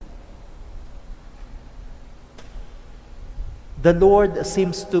The Lord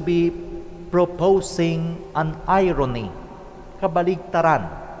seems to be proposing an irony, kabaligtaran.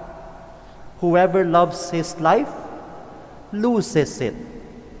 Whoever loves his life, loses it.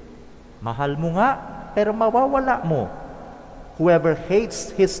 Mahal mo nga, pero mawawala mo. Whoever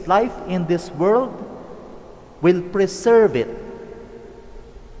hates his life in this world will preserve it.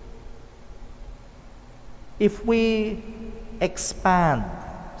 If we expand,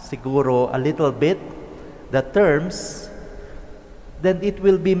 siguro a little bit, the terms, then it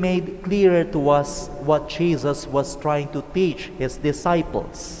will be made clearer to us what Jesus was trying to teach his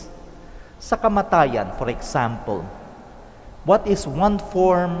disciples. Sa kamatayan, for example, what is one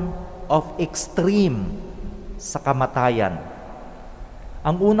form of extreme sa kamatayan?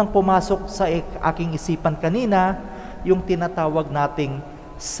 Ang unang pumasok sa aking isipan kanina, yung tinatawag nating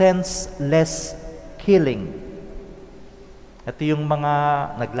senseless killing. Ito yung mga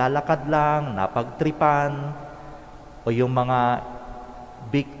naglalakad lang, napagtripan, o yung mga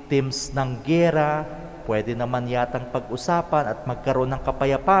victims ng giyera, pwede naman yatang pag-usapan at magkaroon ng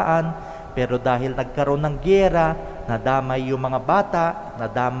kapayapaan, pero dahil nagkaroon ng giyera, nadamay yung mga bata,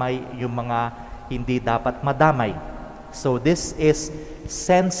 nadamay yung mga hindi dapat madamay. So this is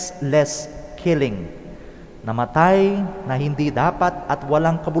senseless killing. Namatay na hindi dapat at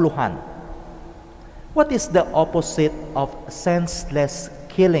walang kabuluhan. What is the opposite of senseless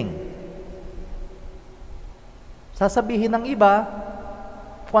killing? Sasabihin ng iba,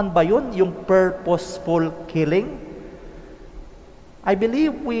 kung ba yun, yung purposeful killing? I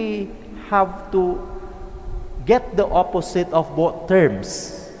believe we have to get the opposite of both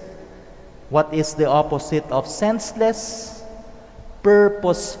terms. What is the opposite of senseless?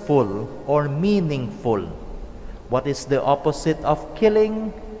 Purposeful or meaningful. What is the opposite of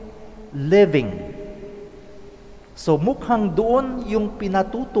killing? Living. So mukhang doon yung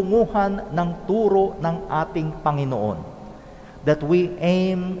pinatutunguhan ng turo ng ating Panginoon. That we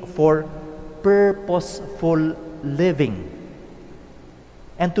aim for purposeful living.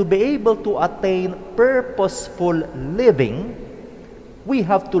 And to be able to attain purposeful living, we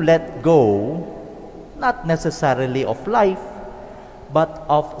have to let go, not necessarily of life, but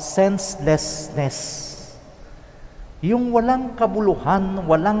of senselessness. Yung walang kabuluhan,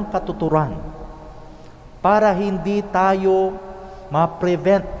 walang katuturan, para hindi tayo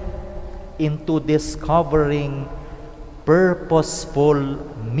ma-prevent into discovering purposeful,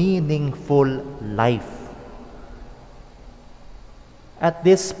 meaningful life. At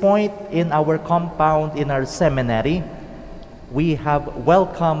this point in our compound, in our seminary, we have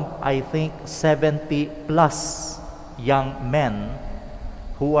welcomed, I think, 70 plus young men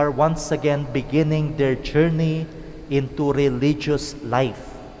who are once again beginning their journey into religious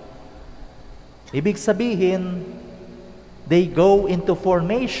life. Ibig sabihin, they go into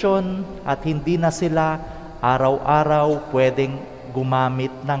formation at hindi na sila araw-araw pwedeng gumamit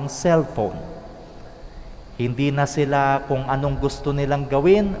ng cellphone. Hindi na sila kung anong gusto nilang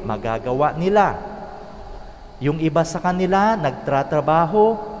gawin, magagawa nila. Yung iba sa kanila,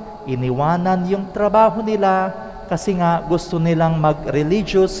 nagtratrabaho, iniwanan yung trabaho nila kasi nga gusto nilang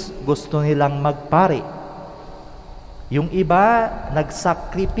mag-religious, gusto nilang magpare. Yung iba,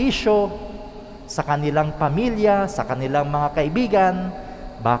 nagsakripisyo sa kanilang pamilya, sa kanilang mga kaibigan.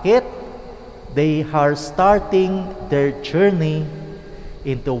 Bakit? They are starting their journey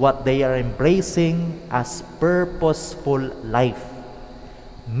into what they are embracing as purposeful life,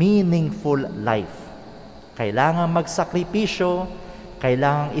 meaningful life. Kailangan magsakripisyo,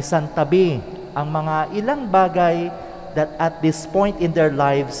 kailangan isantabi ang mga ilang bagay that at this point in their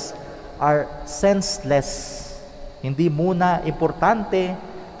lives are senseless. Hindi muna importante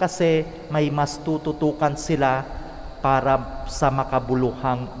kasi may mas tututukan sila para sa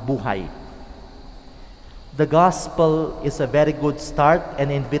makabuluhang buhay. The gospel is a very good start and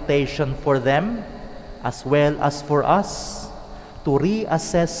invitation for them as well as for us to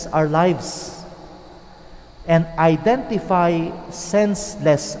reassess our lives and identify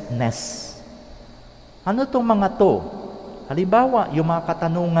senselessness. Ano itong mga to? Halimbawa, yung mga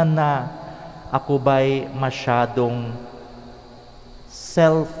katanungan na ako ba'y masyadong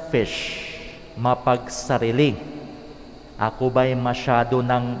selfish, mapagsarili? Ako ba'y masyado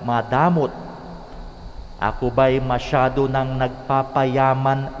ng madamot? Ako ba'y masyado ng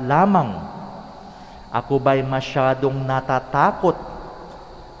nagpapayaman lamang? Ako ba'y masyadong natatakot?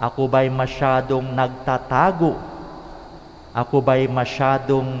 Ako ba'y masyadong nagtatago? Ako ba'y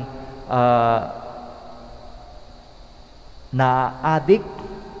masyadong na-addict,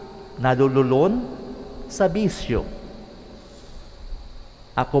 nalululon sa bisyo?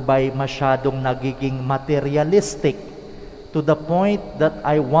 Ako ba'y masyadong nagiging materialistic to the point that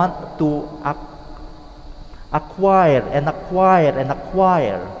I want to acquire and acquire and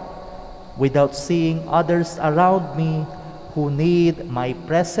acquire without seeing others around me who need my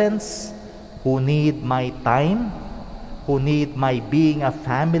presence, who need my time, who need my being a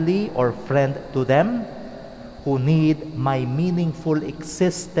family or friend to them, who need my meaningful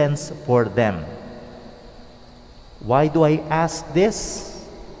existence for them. Why do I ask this?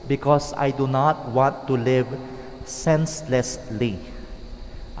 Because I do not want to live senselessly.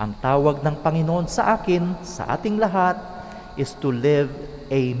 Ang tawag ng Panginoon sa akin, sa ating lahat, is to live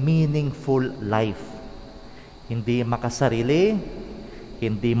a meaningful life. Hindi makasarili,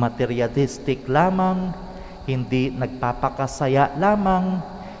 hindi materialistic lamang, hindi nagpapakasaya lamang,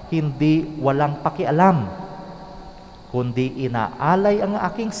 hindi walang pakialam, kundi inaalay ang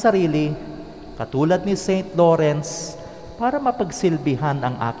aking sarili, katulad ni St. Lawrence, para mapagsilbihan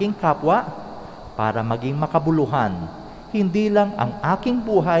ang aking kapwa, para maging makabuluhan, hindi lang ang aking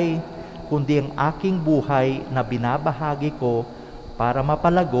buhay, kundi ang aking buhay na binabahagi ko para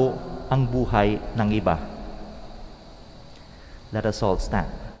mapalago ang buhay ng iba. Let us all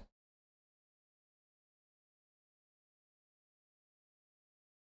stand.